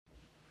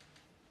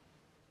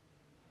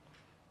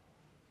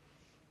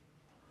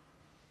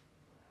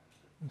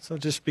And so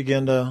just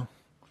begin to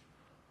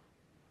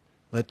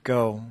let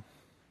go.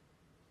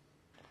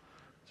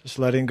 Just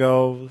letting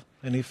go of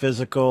any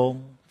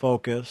physical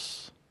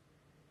focus.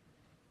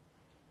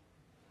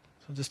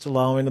 So just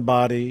allowing the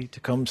body to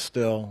come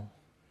still.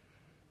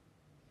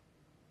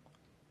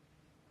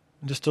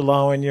 And just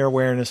allowing your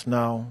awareness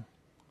now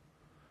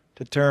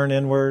to turn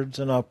inwards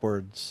and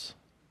upwards.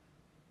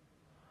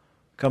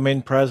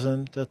 Coming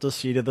present at the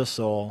seat of the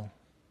soul.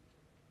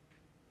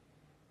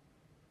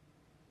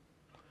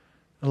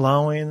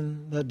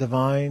 Allowing that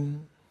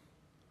divine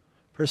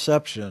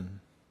perception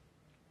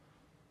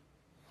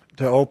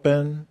to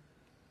open,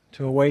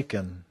 to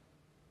awaken,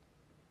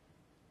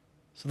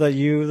 so that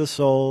you, the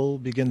soul,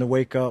 begin to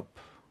wake up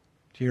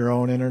to your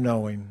own inner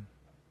knowing.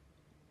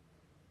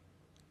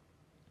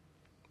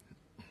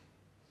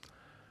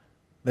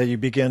 That you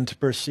begin to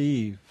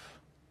perceive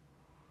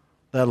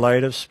that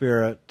light of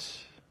spirit,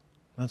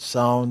 that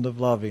sound of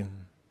loving.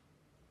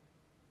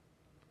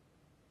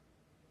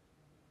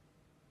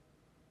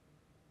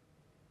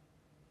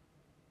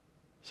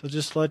 So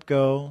just let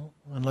go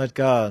and let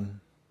God.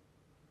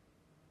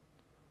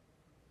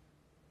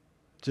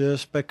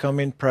 Just by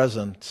coming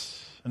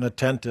present and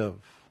attentive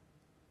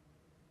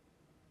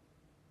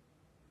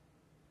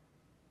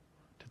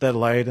to that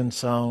light and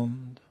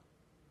sound,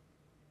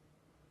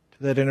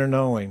 to that inner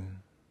knowing,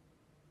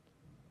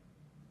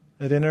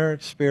 that inner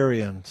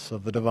experience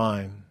of the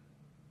divine.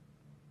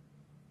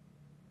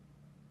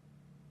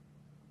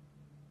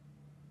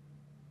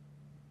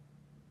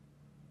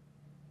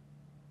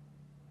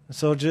 And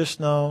so just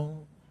now,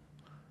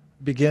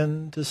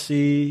 begin to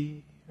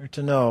see or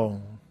to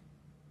know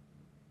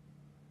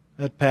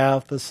that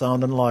path of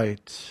sound and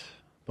light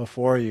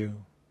before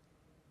you,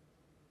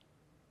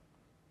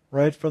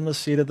 right from the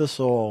seat of the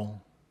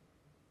soul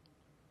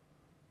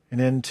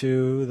and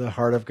into the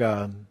heart of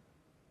God.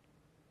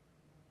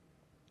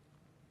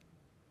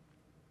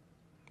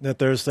 That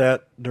there's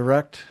that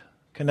direct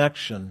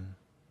connection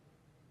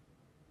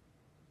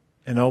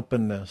and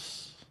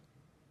openness,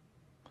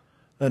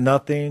 that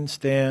nothing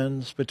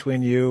stands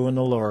between you and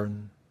the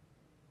Lord,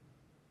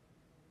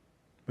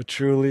 but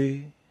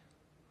truly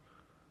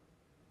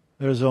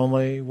there's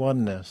only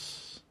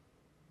oneness,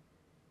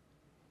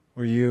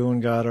 where you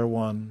and God are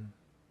one,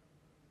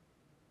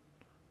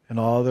 and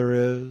all there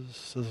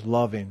is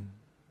loving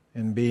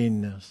and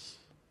beingness.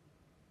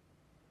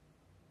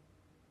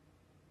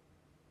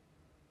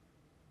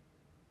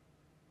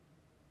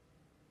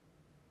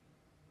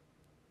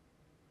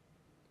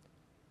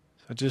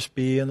 So just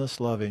be in this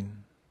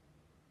loving.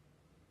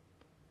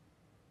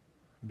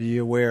 Be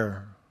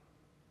aware.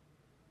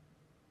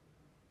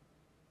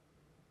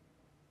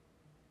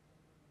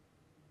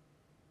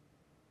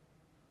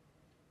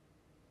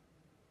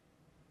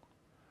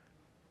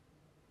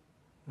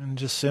 And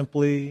just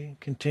simply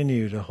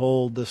continue to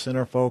hold this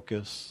inner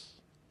focus.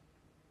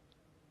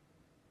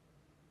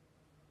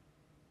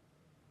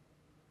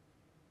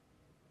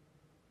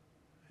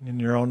 And in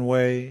your own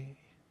way,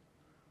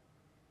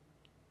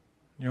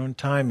 your own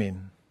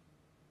timing,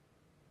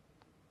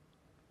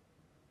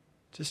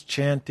 just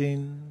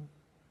chanting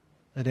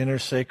that inner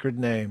sacred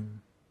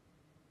name,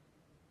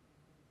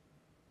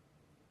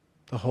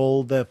 to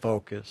hold that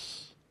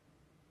focus,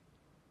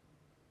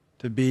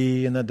 to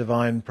be in the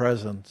divine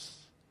presence.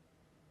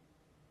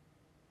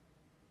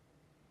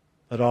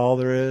 That all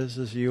there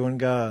is you and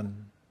God,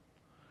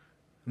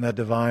 and that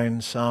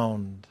divine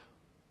sound.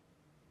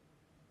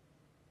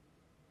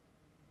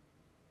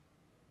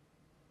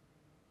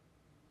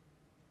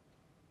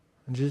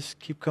 And just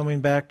keep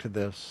coming back to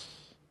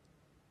this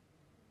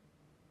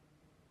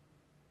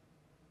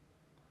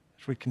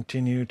as we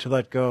continue to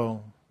let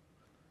go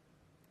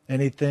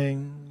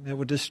anything that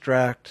would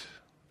distract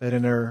that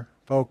inner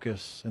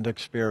focus and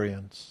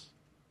experience.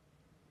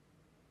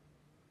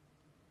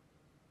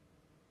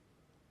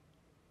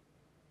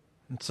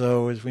 And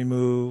so as we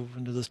move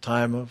into this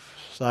time of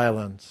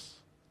silence,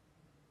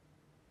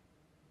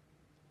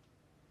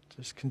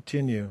 just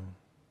continue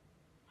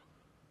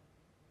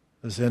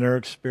this inner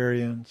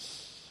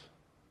experience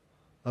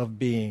of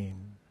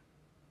being.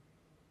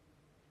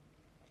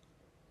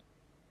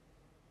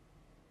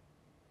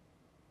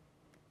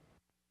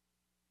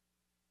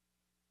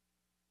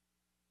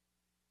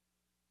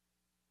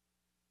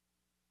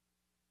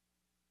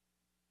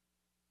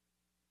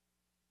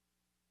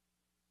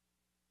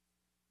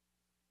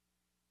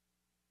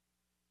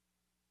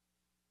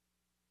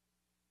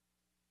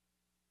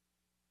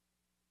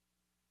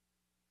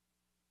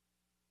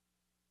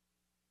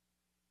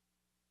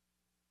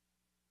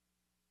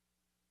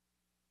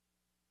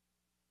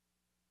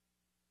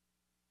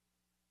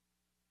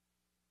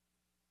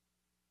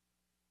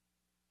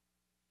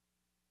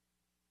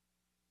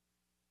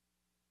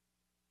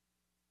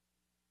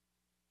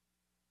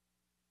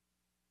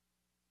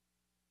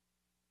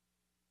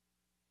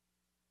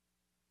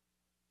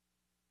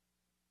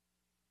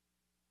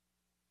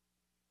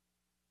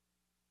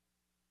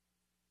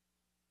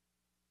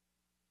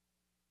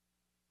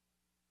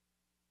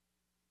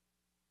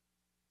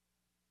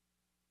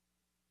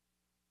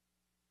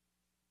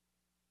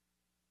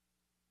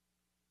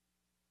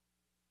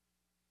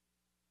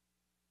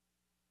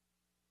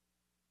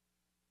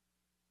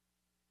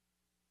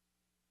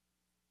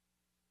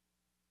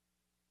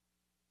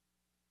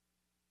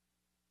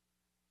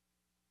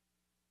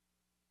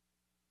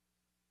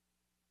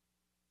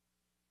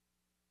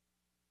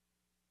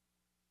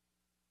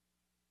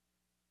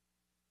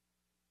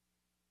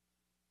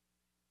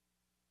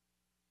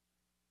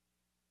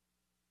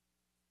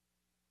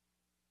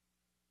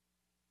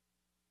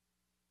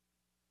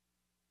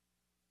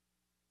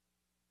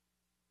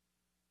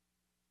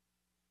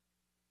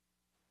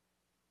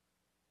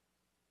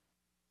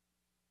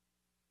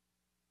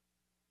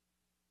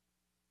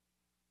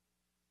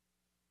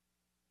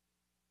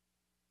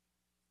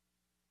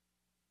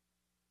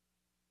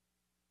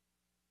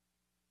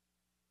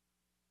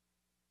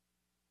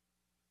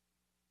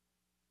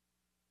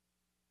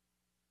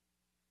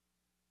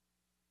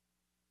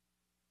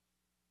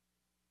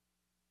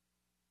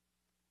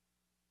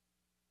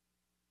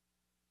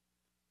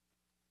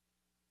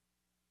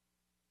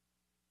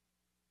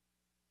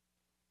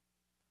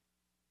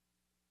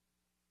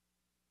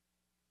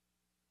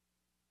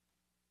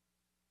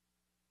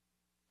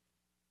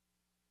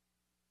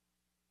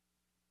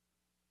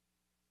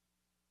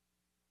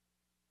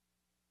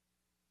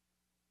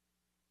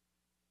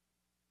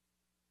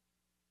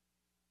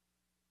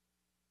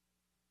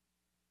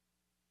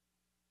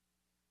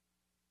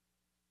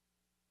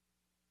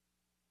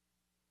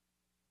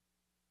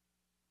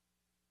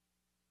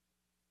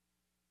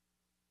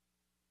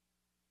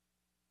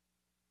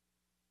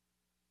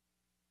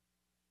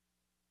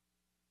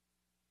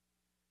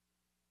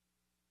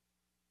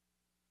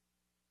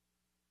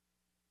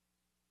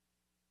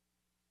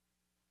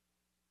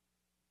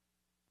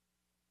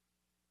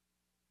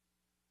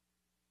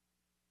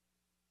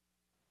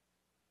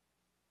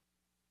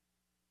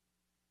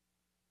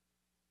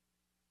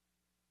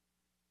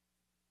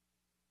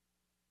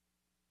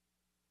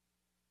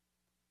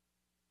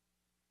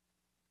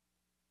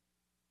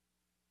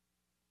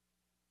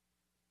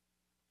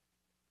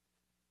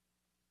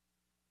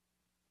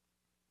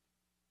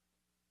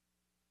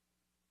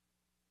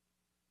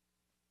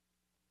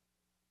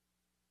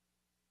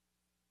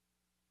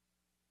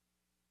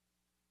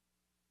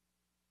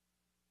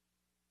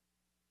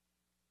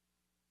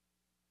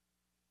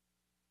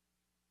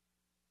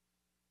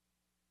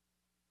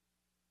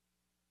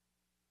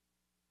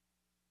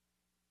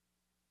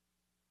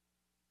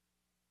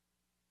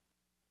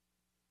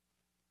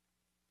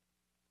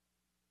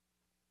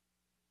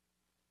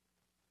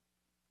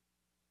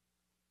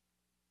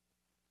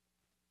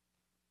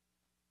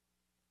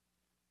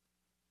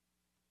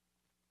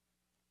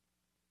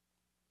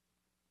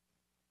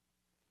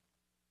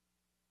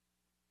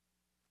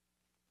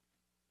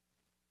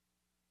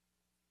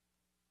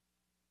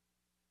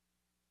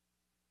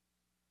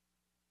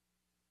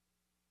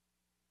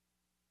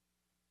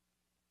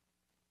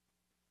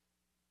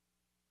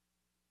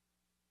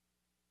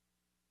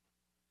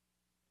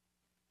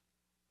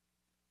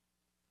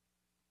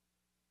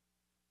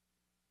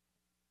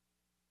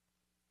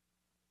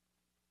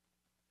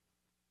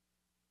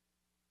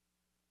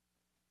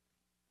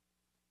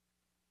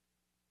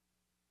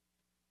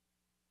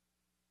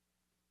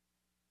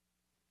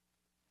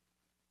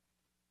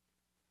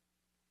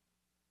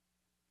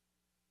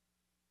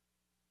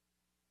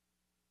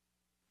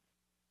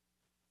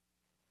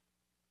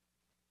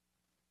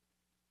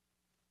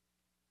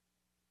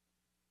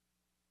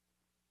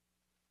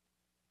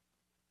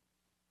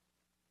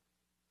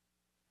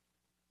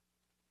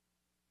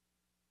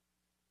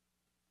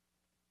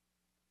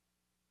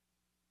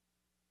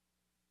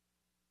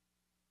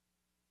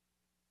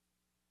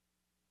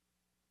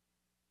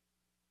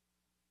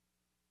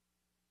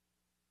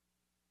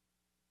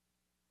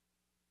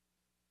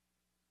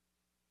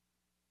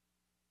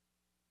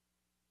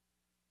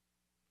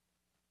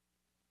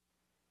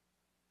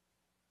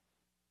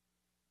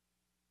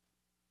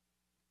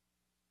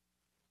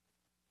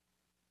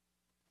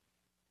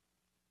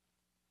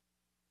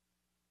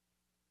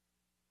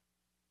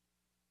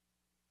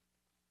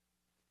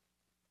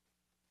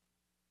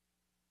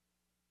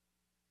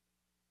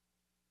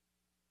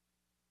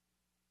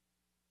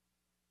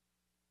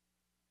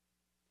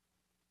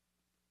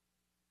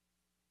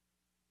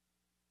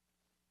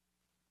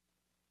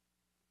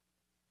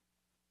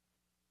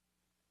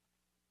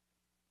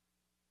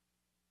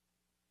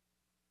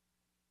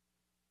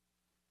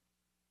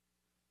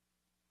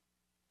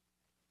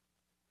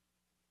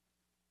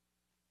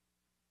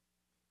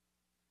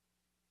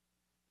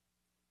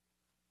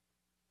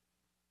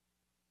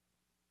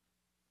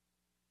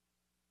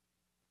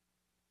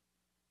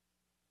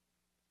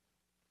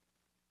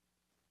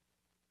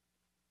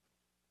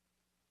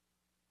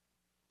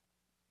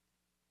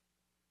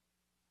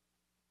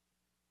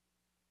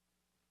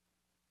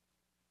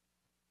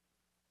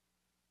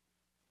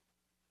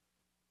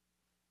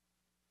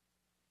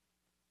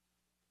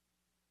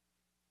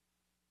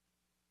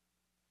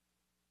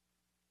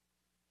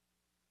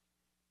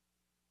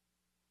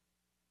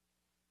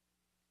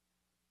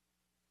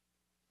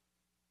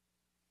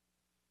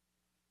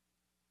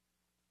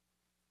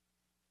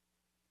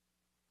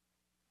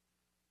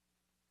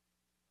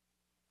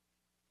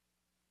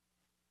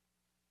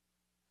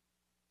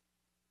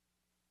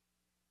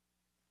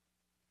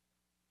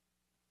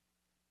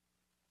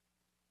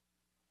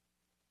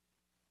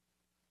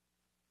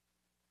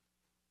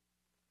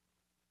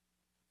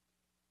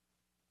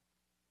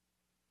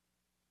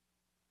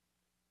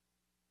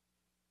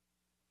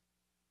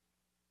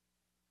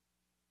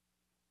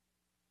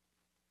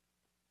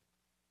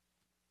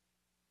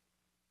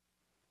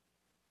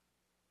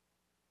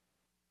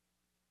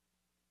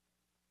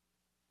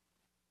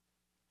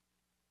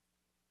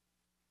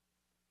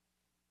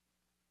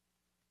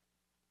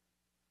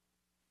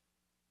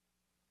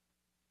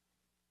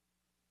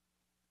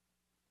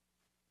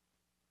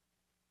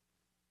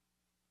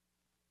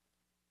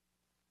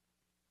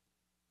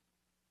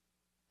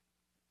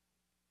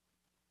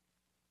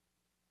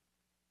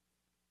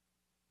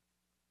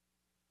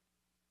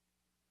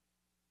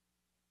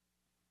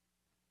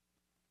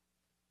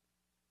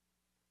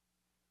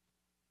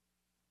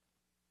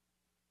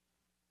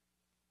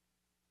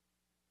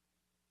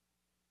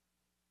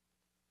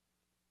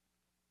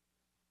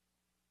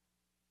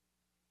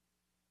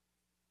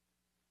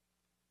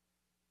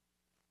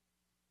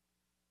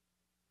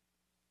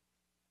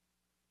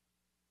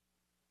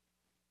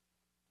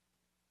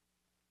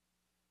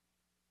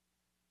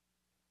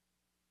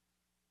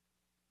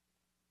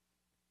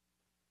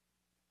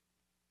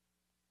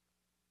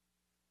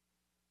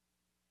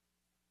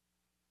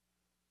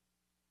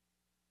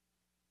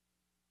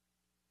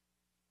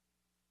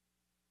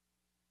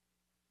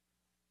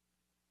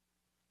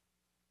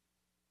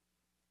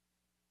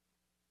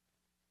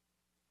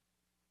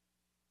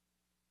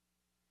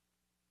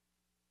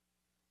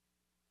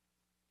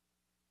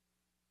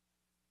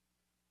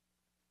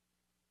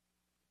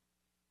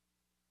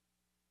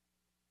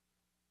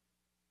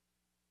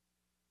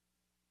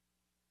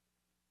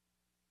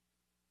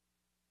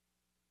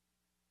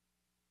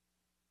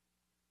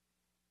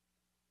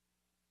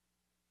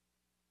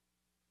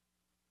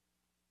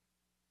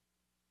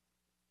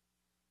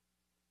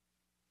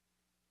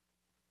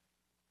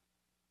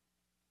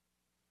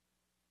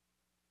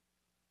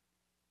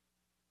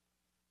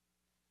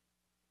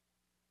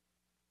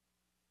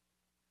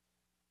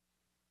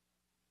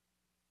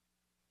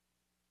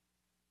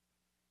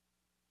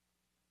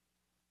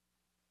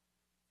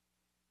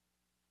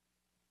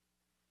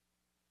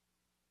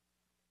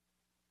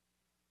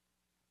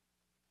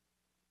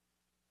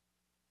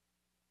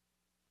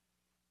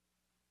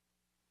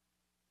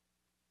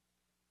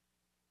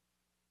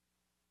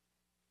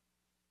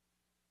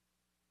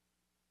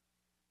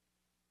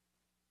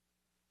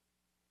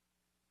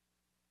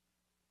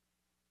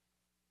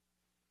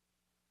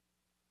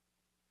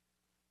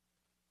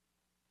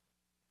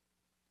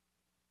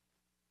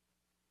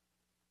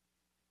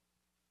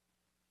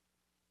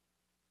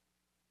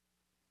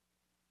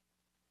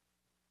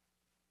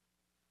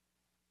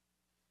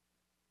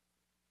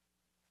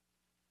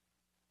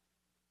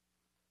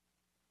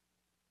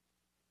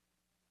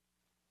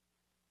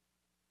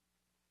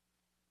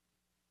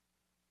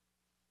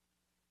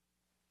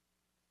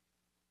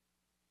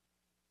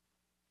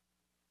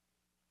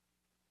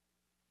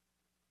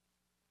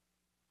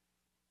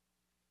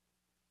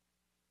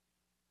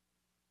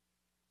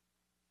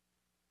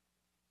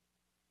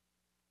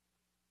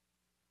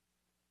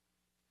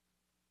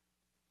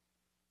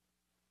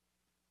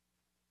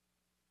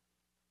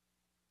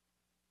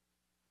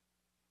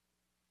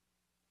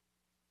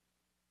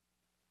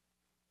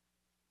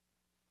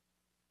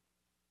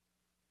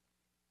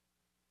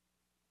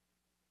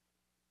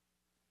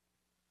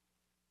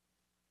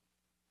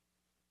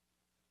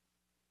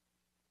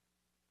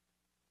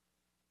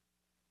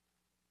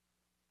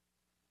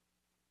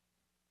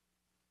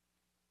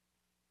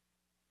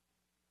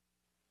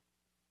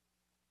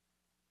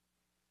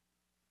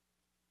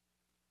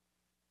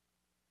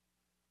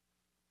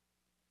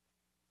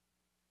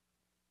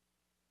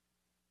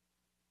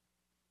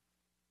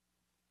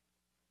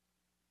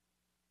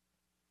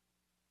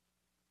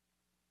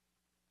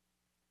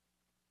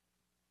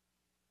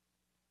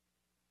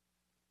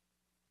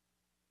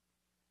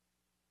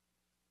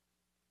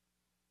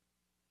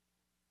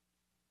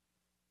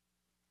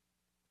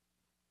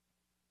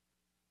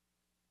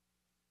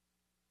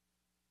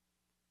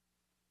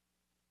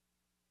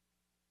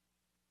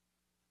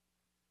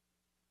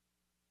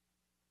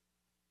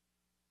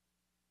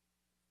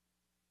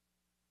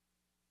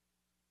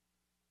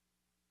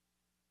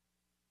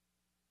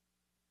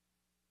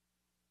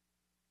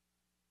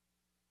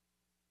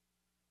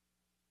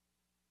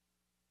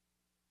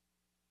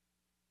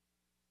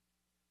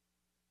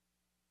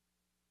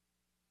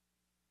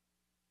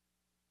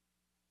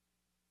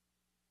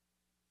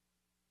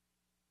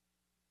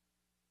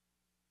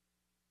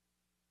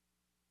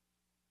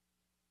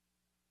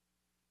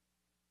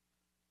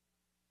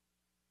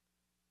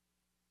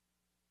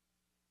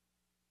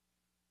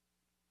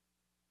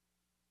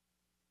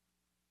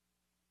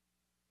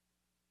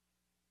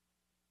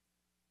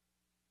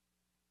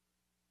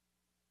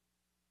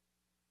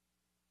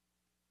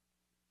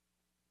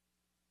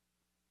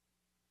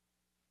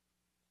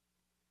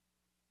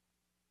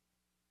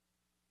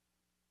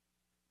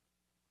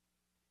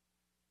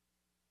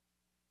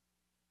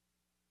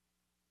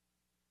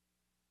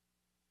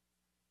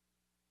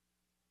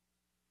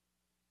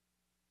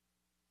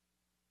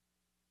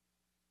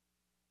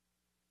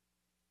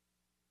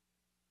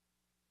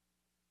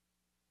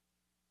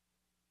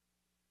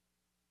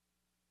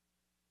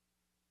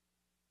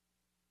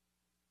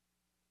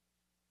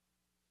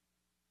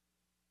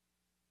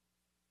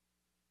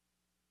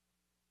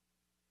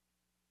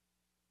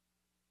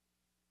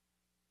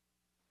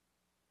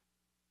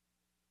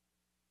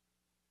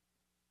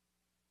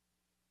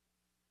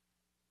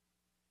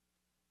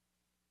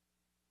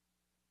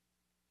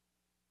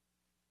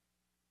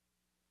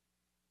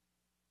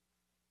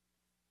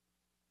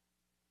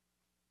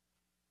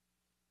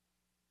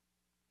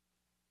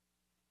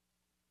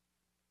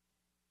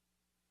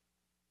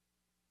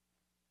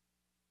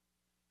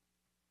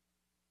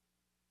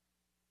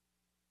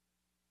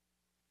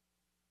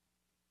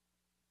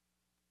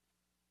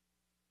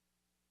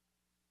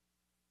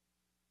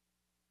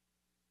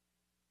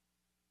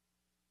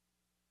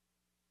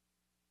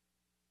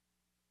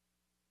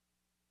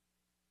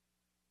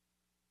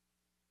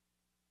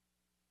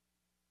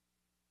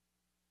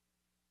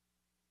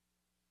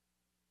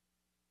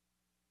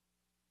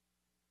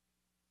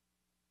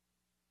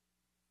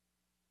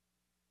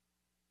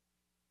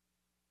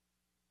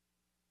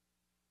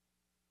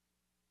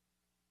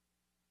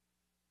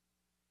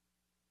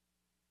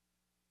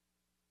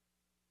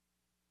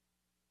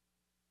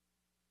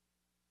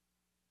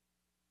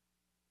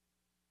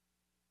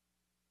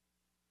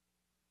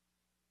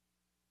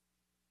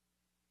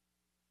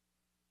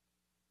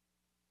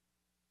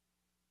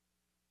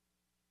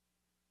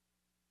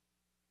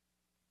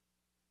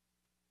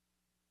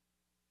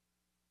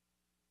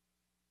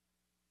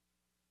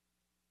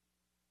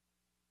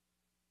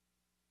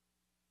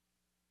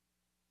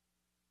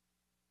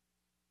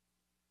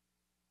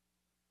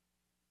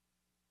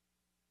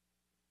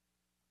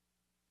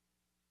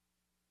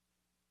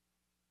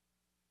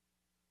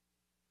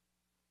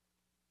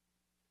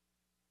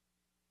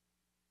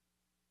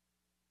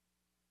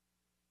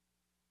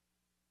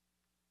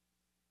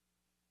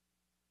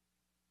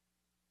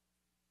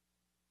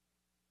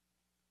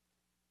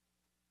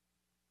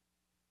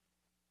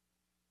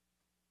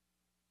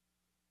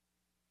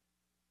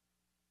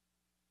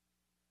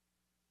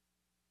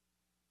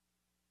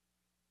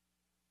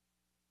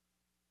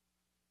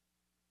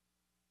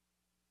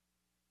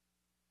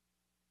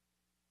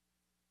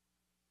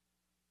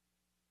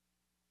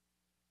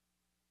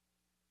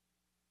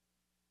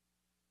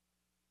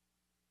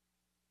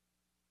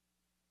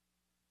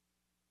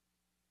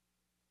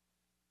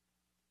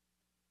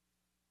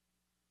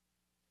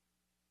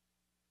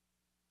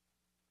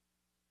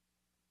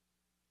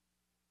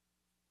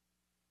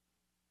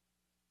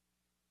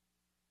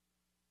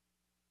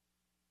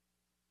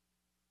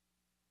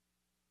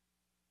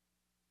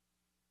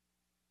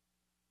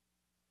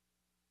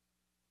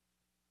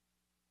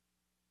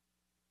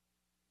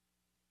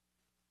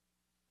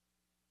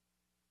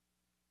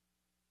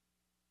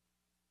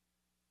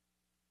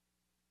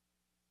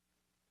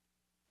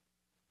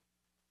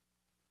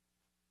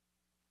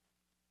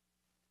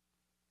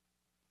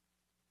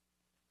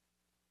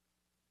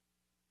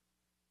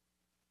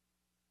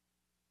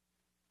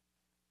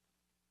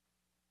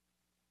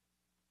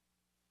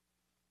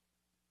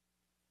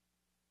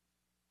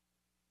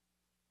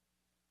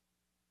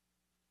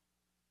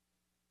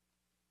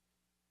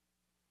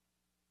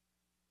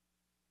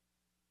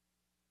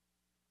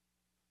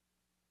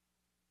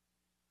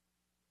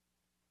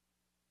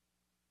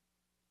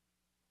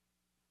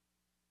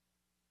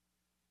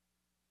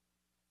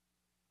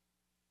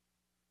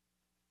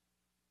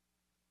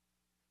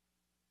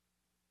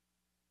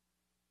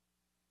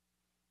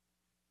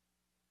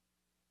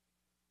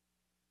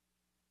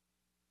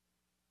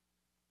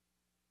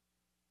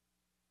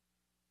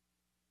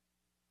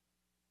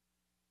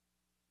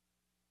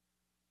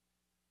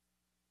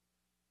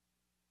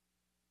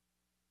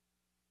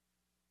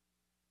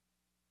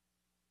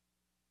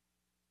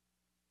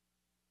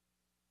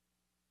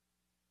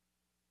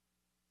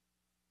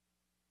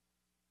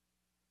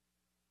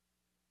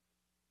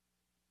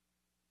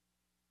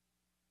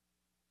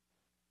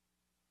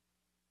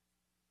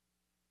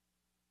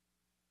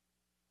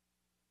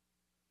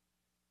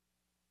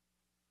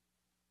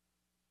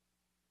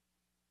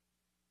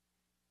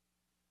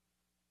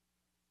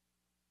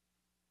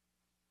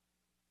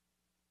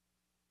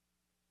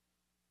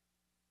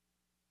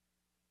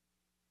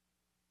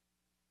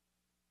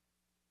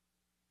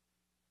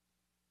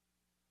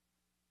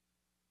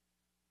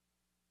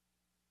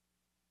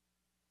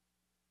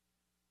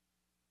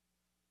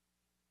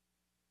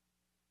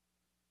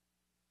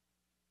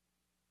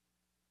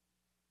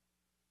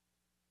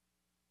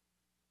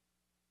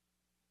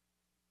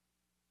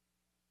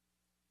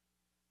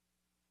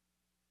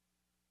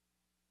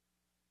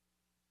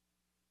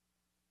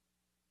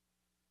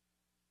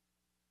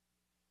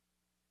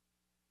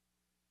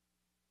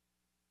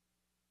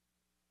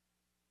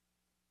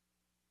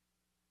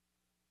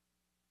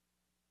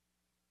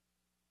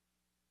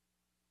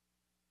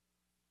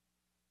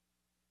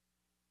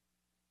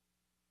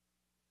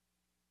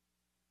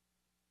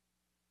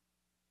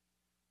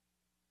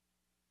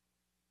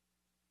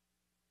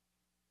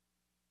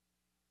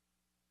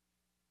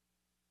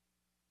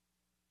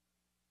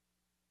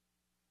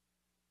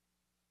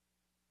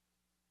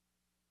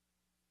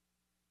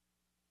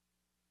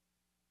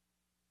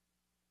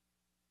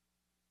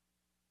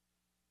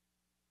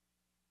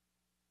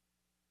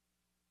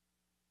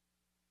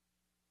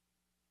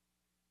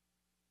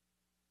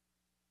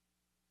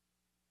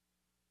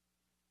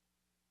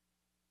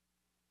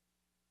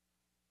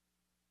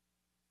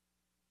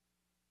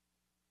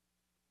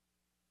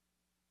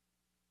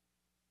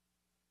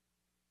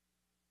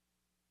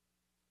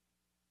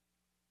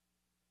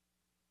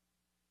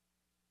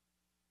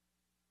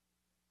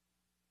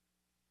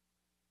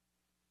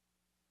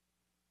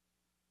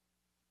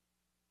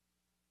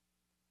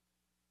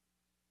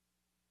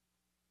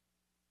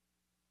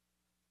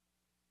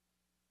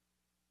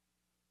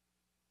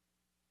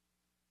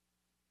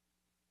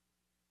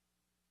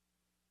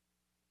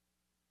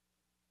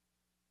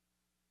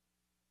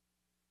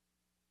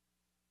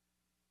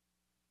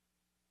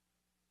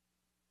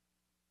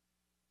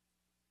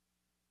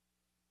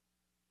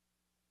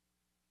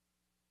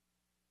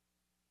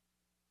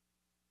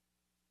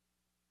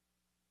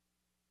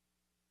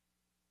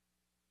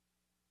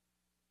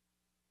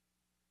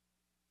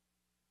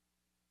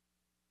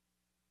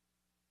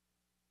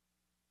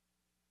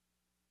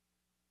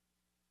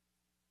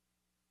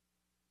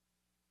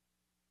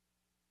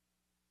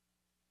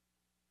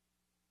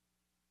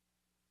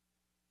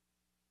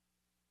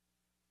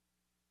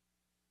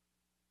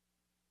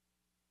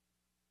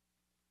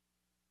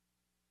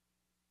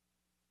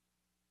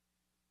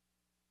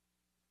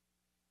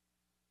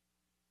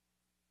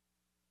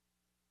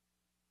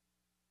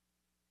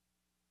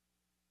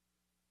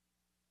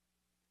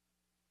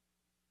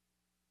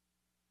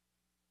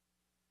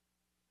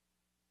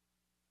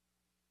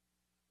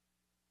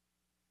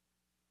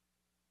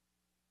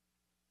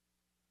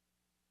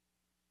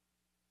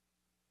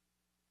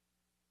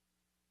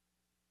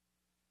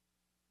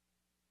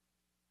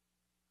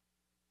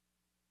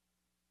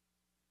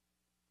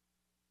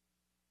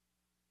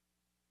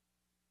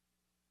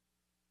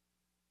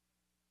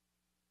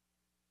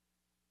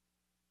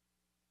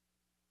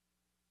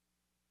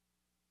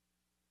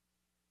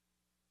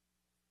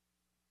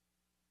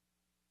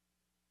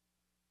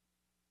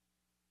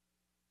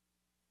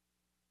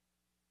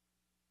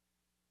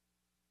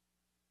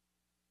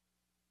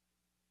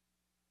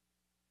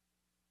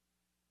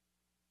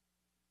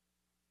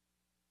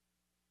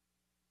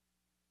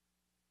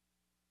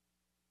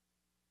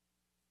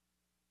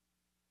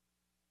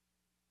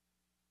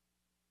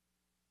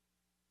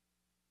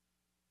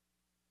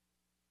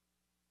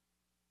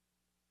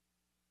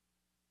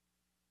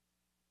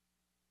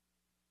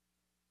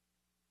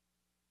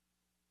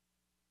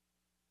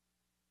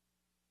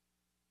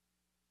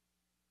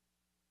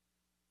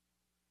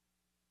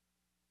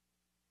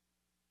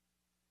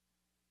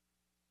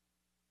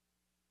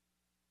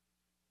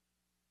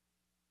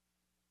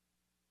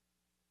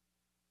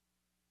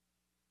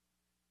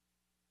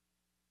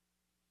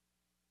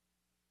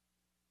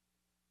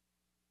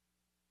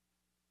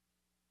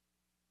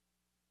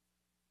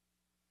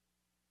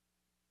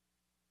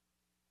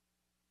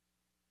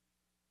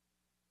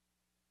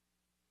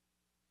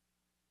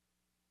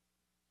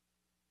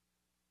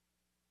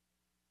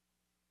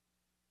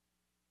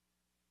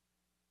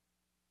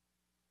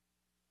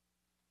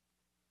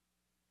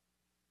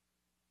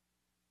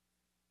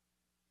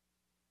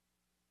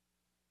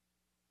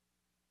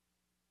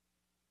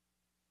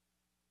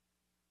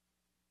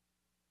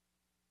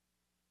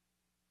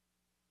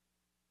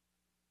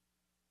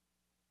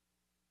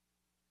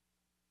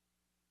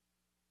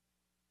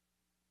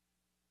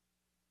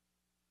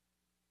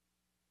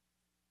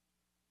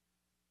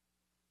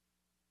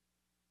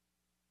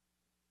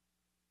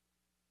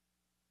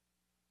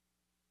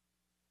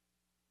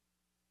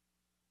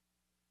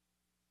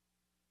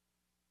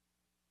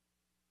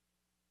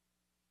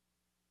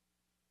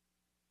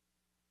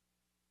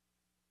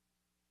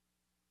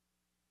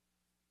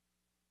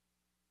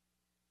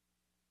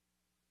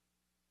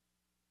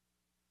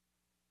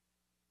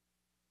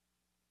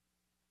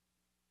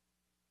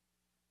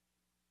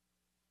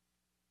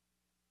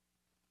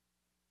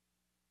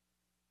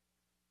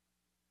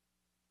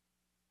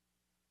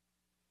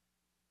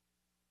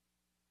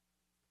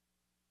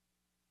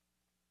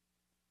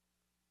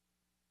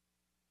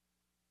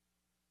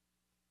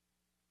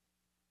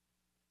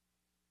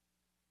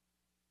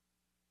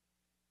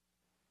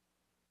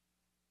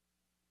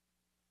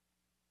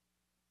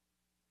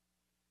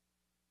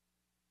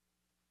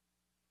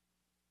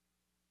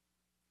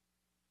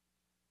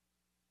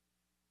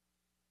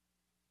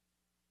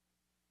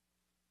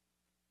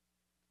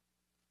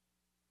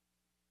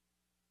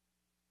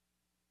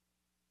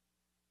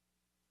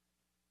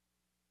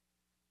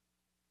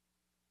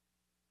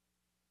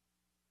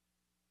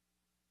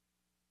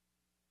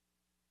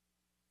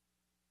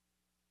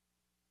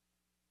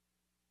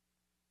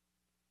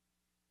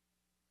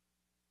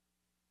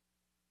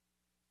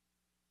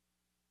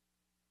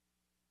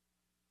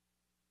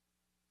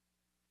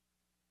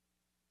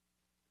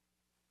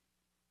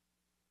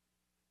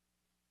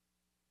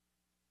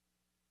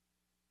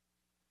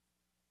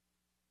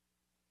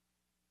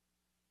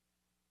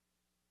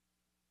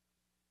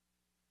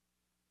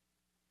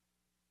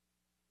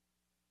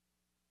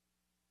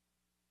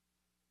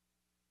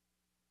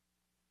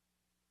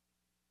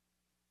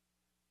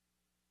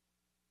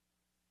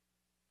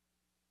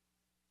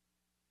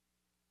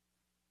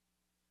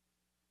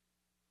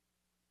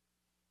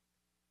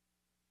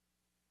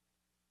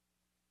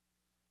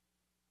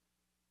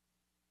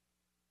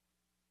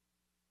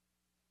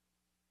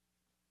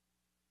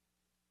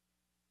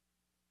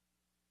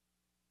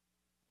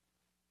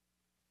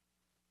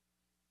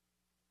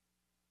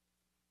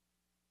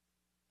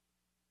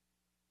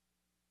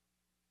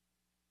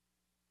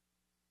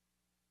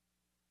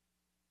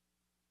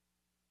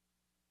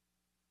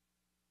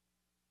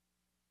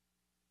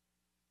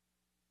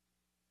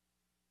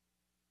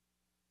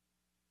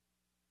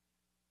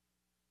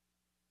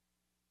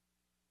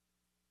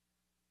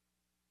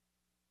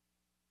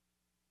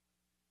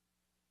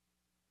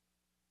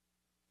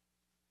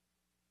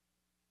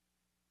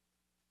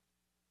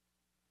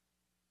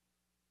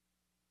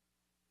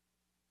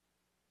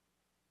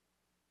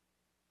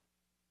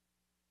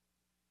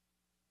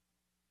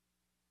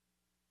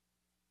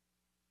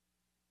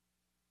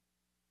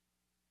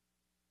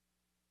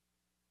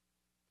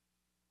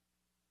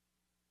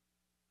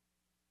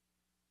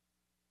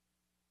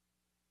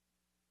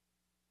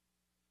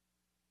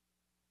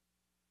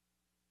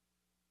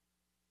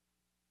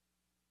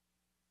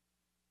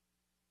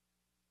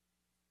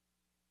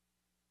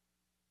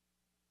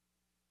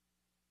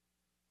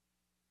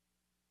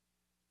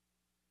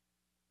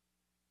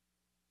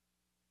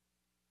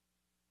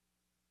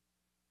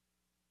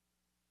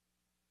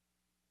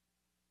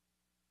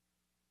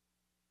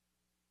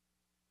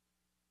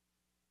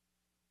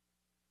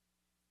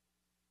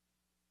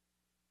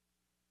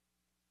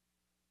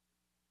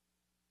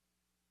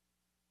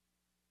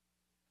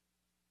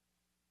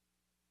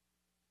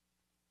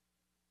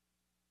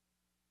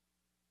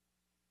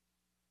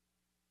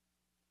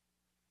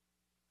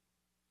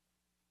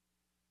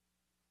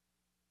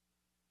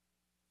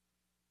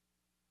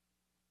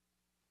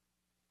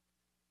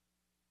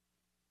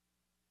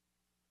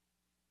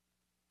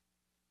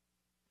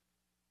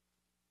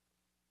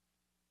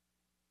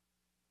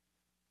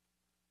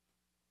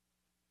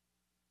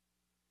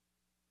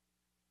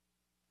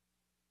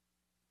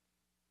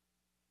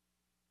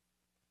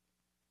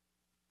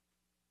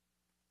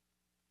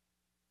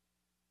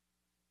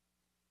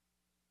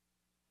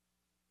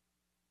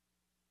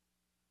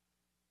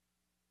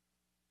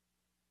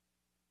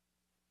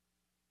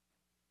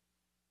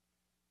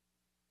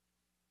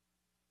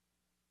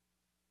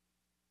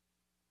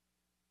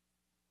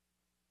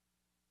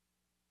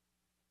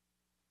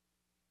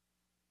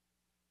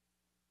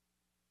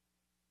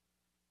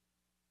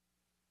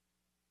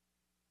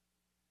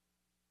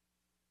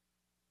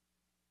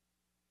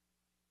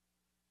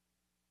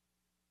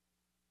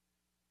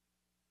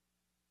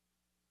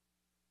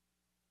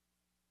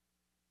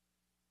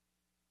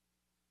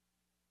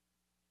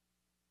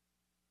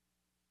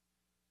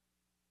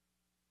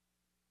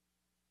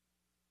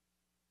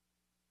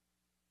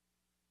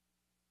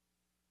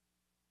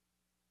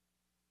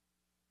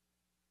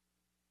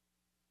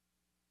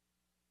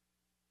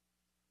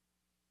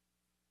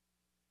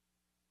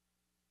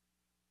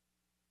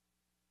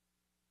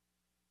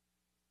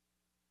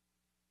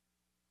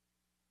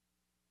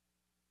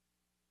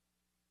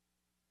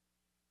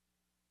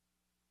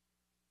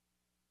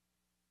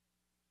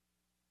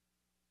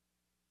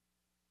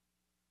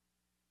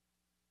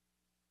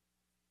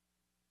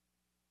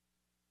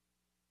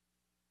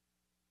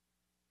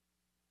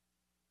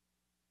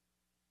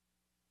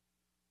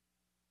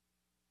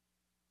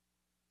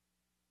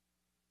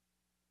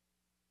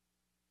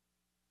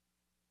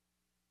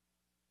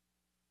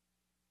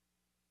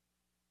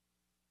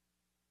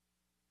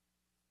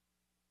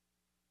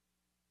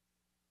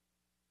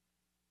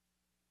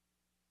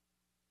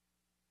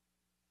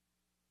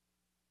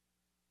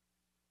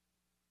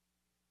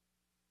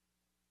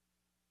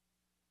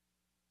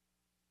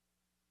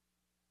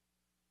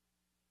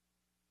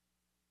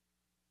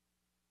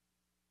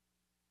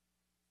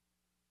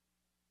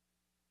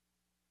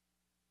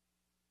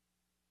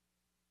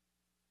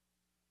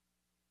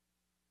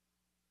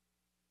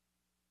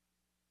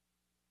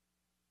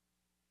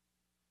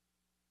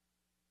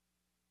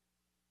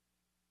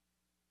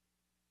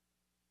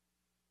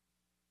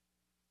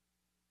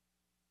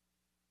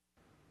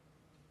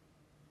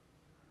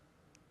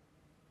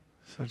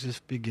 So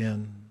just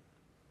begin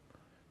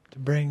to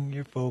bring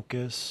your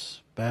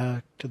focus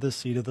back to the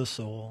seat of the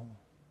soul.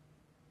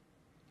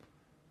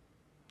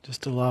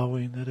 Just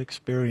allowing that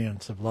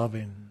experience of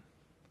loving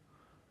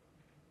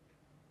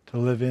to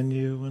live in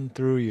you and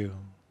through you,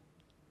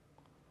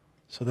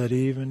 so that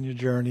even your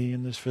journey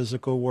in this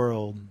physical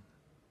world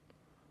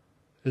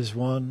is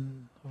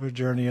one of a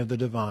journey of the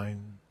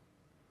divine,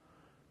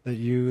 that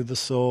you, the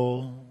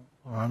soul,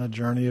 are on a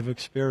journey of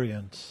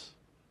experience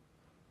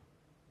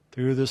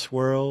through this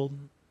world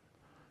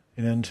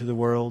and into the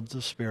worlds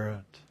of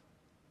spirit.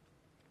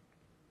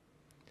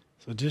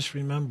 So just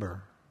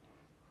remember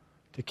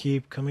to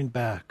keep coming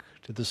back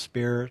to the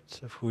spirit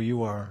of who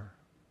you are,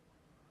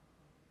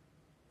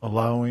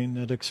 allowing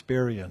that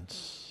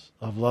experience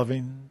of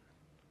loving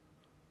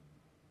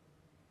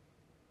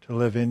to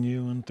live in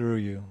you and through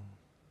you.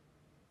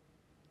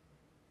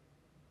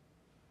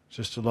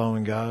 Just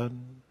allowing God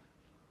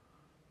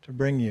to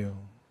bring you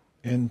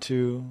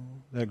into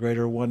that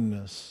greater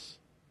oneness,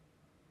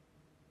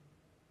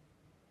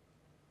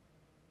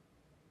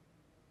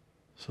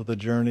 so the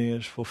journey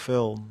is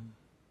fulfilled,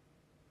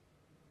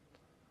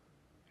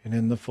 and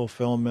in the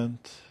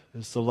fulfillment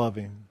is the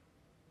loving.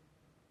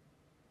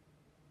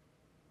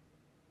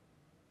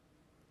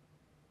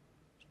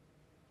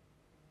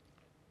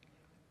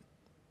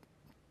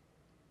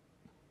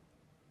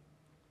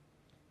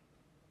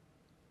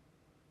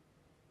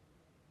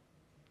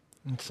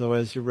 And so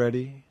as you're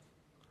ready,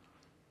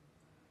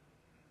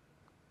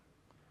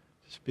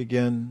 just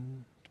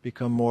begin to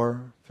become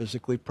more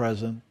physically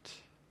present,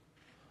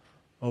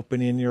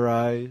 opening your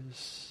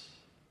eyes,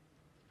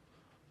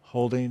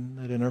 holding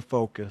that inner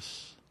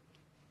focus,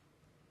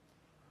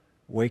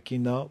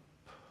 waking up,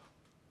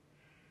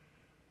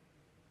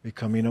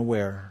 becoming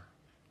aware.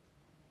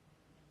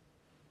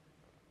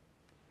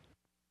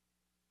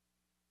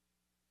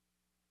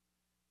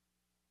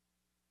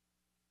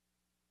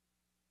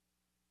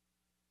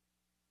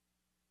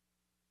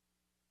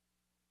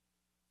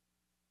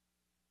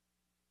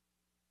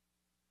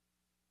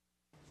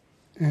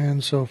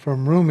 And so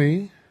from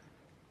Rumi,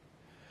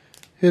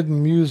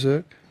 Hidden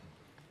Music,